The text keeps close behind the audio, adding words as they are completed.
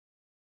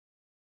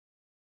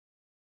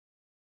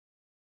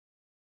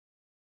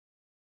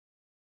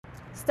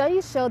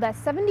Studies show that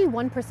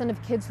 71% of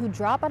kids who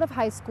drop out of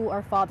high school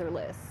are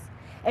fatherless,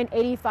 and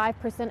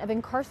 85% of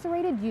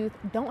incarcerated youth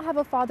don't have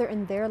a father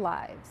in their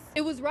lives.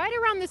 It was right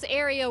around this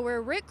area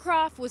where Rick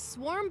Croft was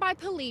swarmed by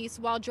police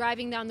while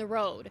driving down the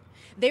road.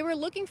 They were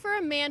looking for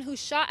a man who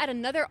shot at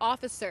another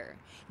officer.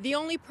 The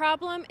only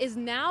problem is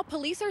now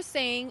police are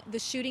saying the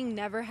shooting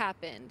never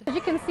happened. As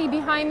you can see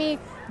behind me,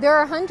 there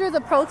are hundreds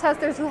of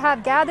protesters who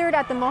have gathered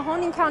at the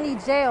Mahoning County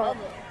Jail.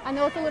 I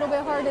know it's a little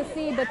bit hard to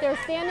see, but they're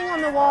standing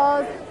on the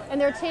walls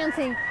and they're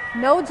chanting,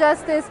 "No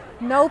justice,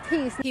 no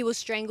peace." He was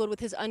strangled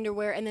with his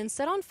underwear and then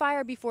set on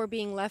fire before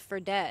being left for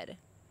dead.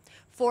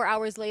 4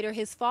 hours later,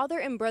 his father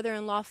and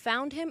brother-in-law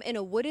found him in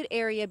a wooded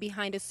area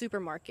behind a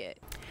supermarket.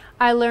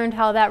 I learned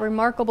how that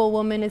remarkable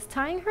woman is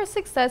tying her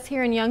success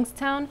here in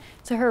Youngstown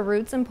to her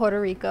roots in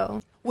Puerto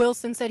Rico.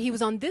 Wilson said he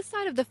was on this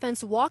side of the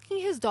fence walking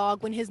his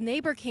dog when his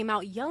neighbor came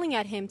out yelling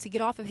at him to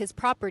get off of his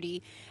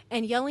property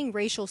and yelling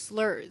racial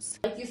slurs.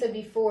 Like you said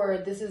before,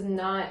 this is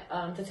not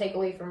to take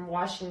away from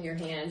washing your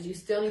hands. You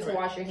still need to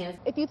wash your hands.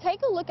 If you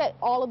take a look at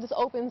all of this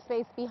open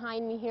space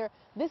behind me here,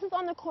 this is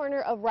on the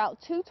corner of Route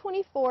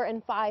 224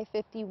 and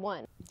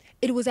 551.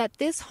 It was at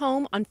this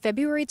home on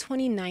February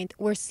 29th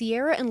where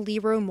Sierra and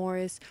Leroy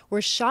Morris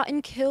were shot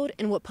and killed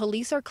in what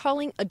police are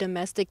calling a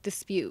domestic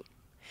dispute.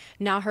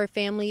 Now her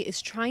family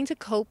is trying to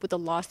cope with the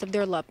loss of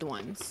their loved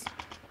ones.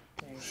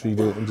 She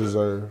didn't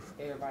deserve.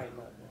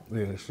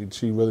 Yeah,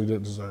 she really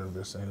didn't deserve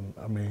this. And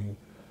I mean,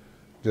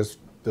 just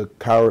the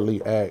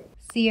cowardly act.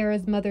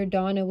 Sierra's mother,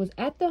 Donna, was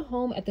at the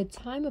home at the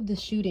time of the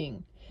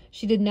shooting.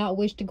 She did not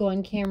wish to go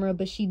on camera,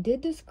 but she did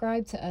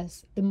describe to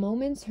us the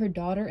moments her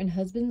daughter and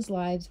husband's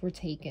lives were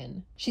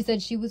taken. She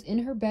said she was in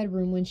her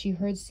bedroom when she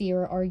heard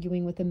Sierra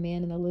arguing with a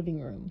man in the living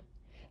room.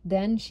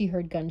 Then she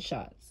heard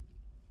gunshots.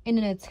 In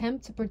an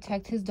attempt to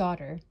protect his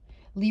daughter,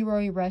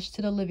 Leroy rushed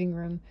to the living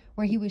room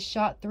where he was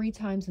shot 3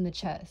 times in the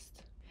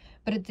chest.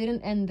 But it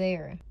didn't end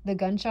there. The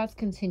gunshots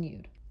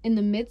continued. In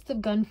the midst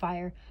of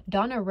gunfire,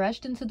 Donna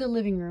rushed into the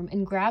living room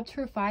and grabbed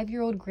her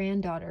 5-year-old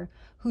granddaughter,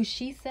 who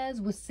she says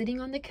was sitting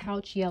on the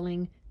couch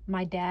yelling,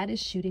 "My dad is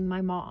shooting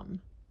my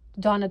mom."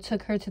 Donna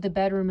took her to the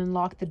bedroom and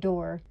locked the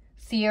door.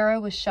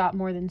 Sierra was shot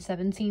more than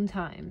 17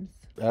 times.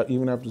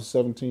 Even after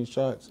 17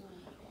 shots,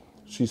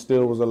 she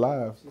still was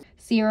alive.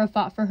 Sierra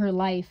fought for her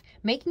life,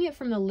 making it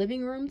from the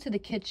living room to the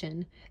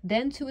kitchen,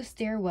 then to a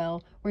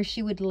stairwell where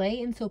she would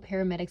lay until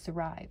paramedics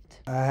arrived.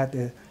 I had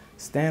to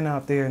stand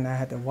out there and I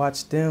had to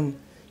watch them,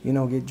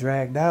 get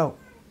dragged out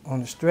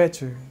on a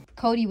stretcher.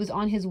 Cody was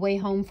on his way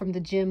home from the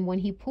gym when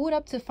he pulled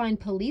up to find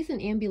police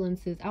and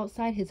ambulances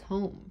outside his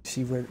home.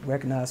 She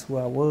recognized who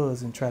I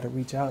was and tried to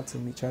reach out to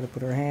me, tried to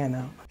put her hand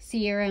out.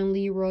 Sierra and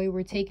Leroy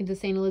were taken to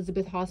St.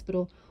 Elizabeth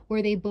Hospital,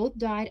 where they both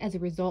died as a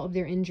result of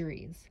their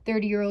injuries.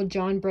 30-year-old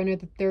John Brenner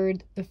III,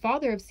 the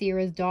father of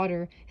Sierra's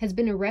daughter, has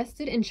been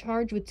arrested and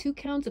charged with 2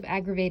 counts of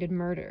aggravated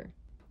murder.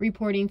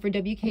 Reporting for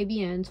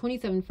WKBN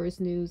 27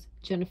 First News,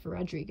 Jennifer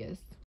Rodriguez.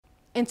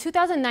 In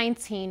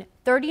 2019,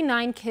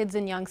 39 kids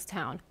in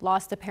Youngstown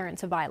lost a parent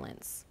to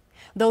violence.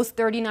 Those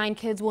 39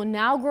 kids will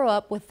now grow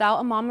up without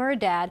a mom or a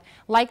dad,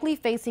 likely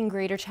facing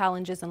greater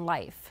challenges in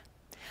life.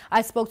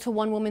 I spoke to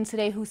one woman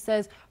today who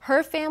says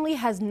her family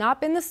has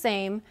not been the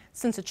same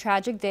since a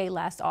tragic day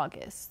last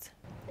August.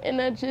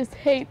 And I just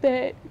hate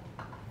that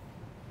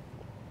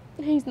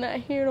he's not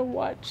here to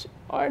watch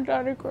our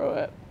daughter grow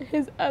up,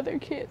 his other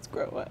kids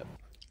grow up.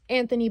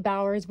 Anthony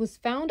Bowers was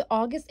found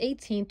August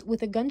 18th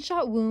with a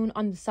gunshot wound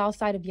on the south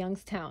side of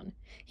Youngstown.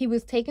 He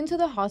was taken to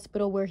the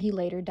hospital where he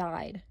later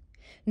died.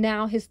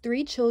 Now his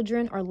 3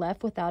 children are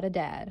left without a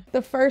dad.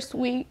 The first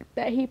week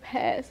that he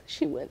passed,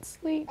 she wouldn't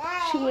sleep,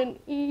 she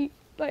wouldn't eat.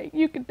 Like,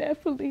 you could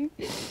definitely,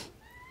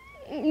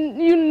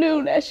 you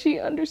knew that she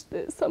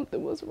understood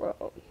something was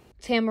wrong.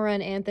 Tamara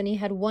and Anthony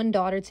had 1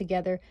 daughter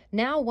together,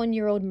 now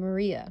 1-year-old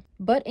Maria.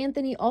 But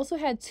Anthony also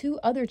had 2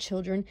 other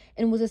children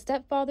and was a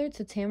stepfather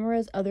to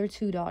Tamara's other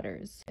 2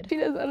 daughters. She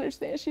doesn't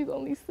understand, she's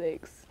only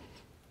 6.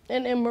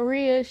 And then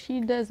Maria,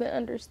 she doesn't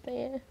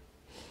understand.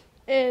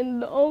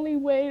 And the only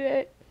way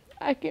that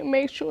I can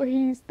make sure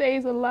he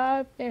stays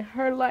alive in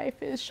her life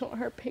is showing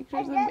her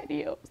pictures and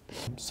videos.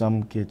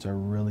 Some kids are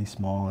really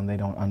small and they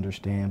don't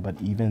understand,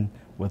 but even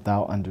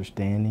without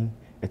understanding,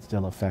 it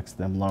still affects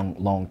them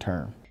long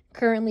term.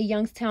 Currently,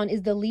 Youngstown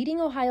is the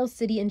leading Ohio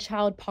city in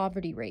child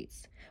poverty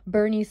rates.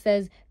 Bernie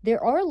says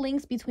there are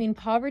links between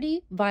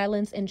poverty,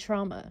 violence, and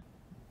trauma.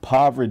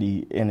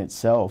 Poverty in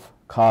itself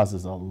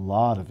causes a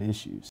lot of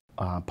issues.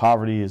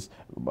 Poverty is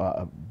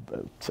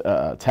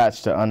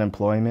attached to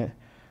unemployment.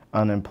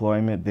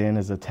 Unemployment then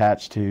is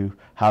attached to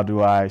how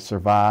do I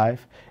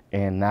survive,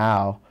 and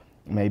now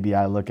maybe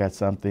I look at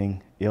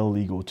something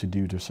illegal to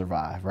do to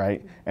survive,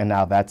 right? And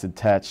now that's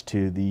attached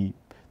to the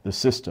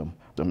system.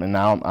 And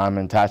now I'm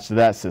attached to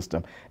that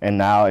system. And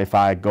now if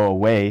I go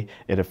away,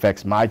 it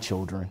affects my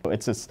children.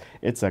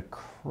 It's a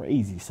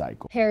crazy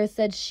cycle. Harris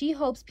said she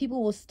hopes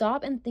people will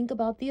stop and think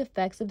about the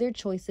effects of their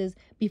choices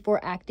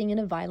before acting in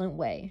a violent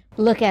way.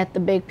 Look at the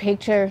big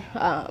picture,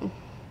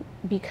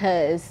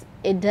 because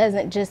it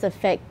doesn't just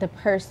affect the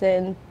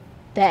person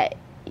that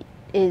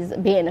is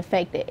being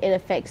affected, it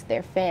affects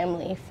their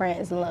family,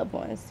 friends, and loved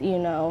ones, you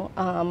know.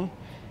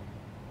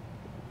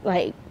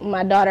 Like,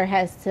 my daughter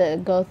has to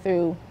go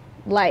through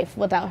life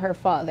without her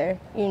father,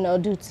 you know,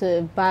 due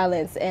to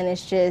violence, and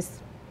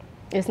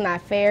it's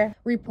not fair.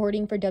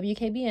 Reporting for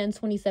WKBN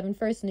 27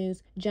 First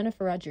News,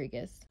 Jennifer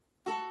Rodriguez.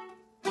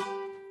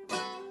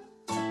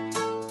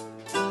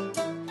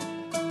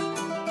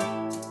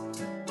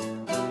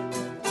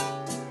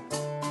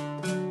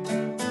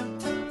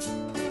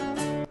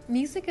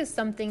 Music is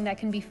something that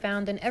can be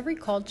found in every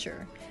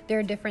culture. There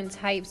are different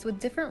types with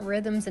different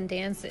rhythms and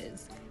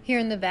dances. Here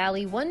in the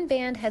Valley, one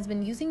band has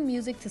been using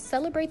music to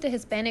celebrate the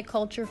Hispanic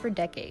culture for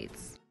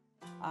decades.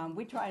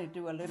 We try to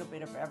do a little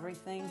bit of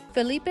everything.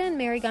 Felipe and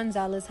Mary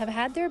Gonzalez have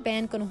had their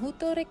band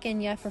Conjunto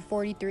Requeña for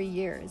 43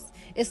 years.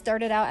 It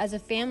started out as a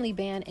family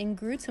band and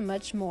grew to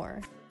much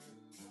more.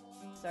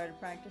 Started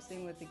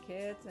practicing with the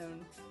kids,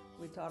 and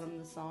we taught them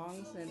the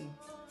songs, and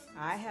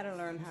I had to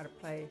learn how to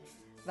play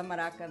the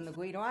maraca and the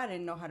guiro. I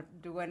didn't know how to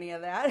do any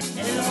of that.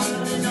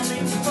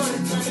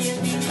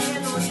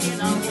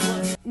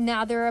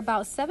 Now there are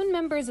about 7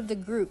 members of the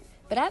group,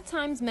 but at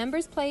times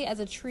members play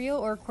as a trio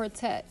or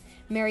quartet.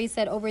 Mary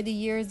said over the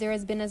years there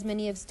has been as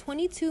many as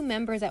 22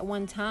 members at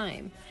one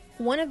time.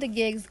 One of the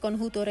gigs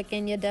Conjunto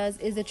Requeña does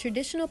is a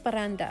traditional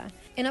parranda.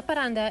 In a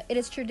parranda, it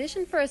is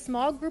tradition for a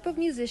small group of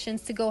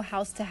musicians to go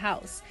house to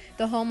house.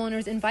 The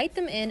homeowners invite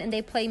them in and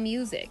they play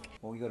music.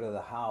 When we go to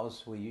the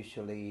house, we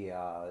usually,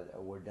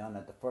 we're done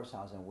at the first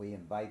house and we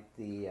invite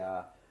the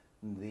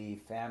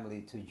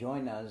family to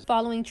join us.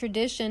 Following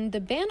tradition, the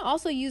band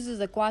also uses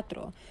a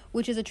cuatro,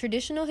 which is a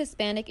traditional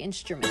Hispanic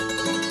instrument.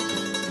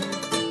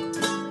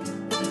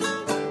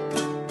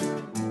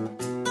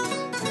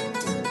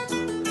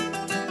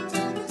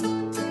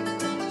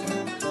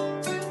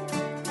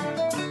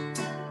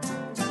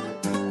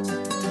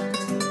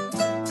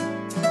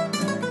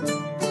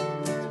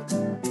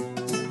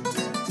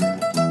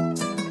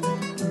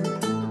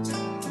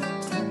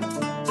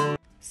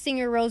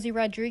 Singer Rosie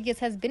Rodriguez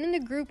has been in the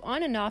group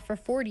on and off for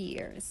 40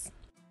 years.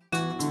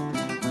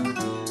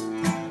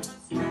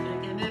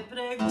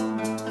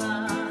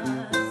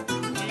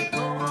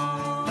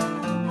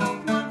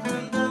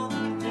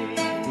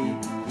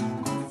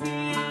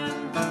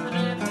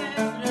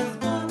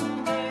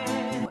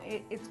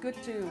 It's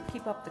good to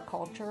keep up the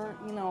culture.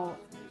 You know,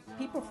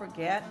 people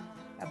forget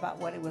about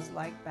what it was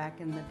like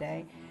back in the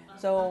day.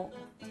 So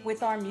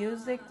with our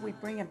music, we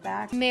bring it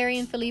back. Mary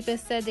and Felipe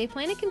said they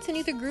plan to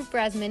continue the group for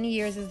as many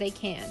years as they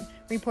can.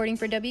 Reporting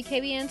for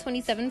WKBN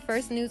 27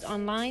 First News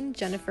Online,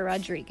 Jennifer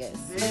Rodriguez.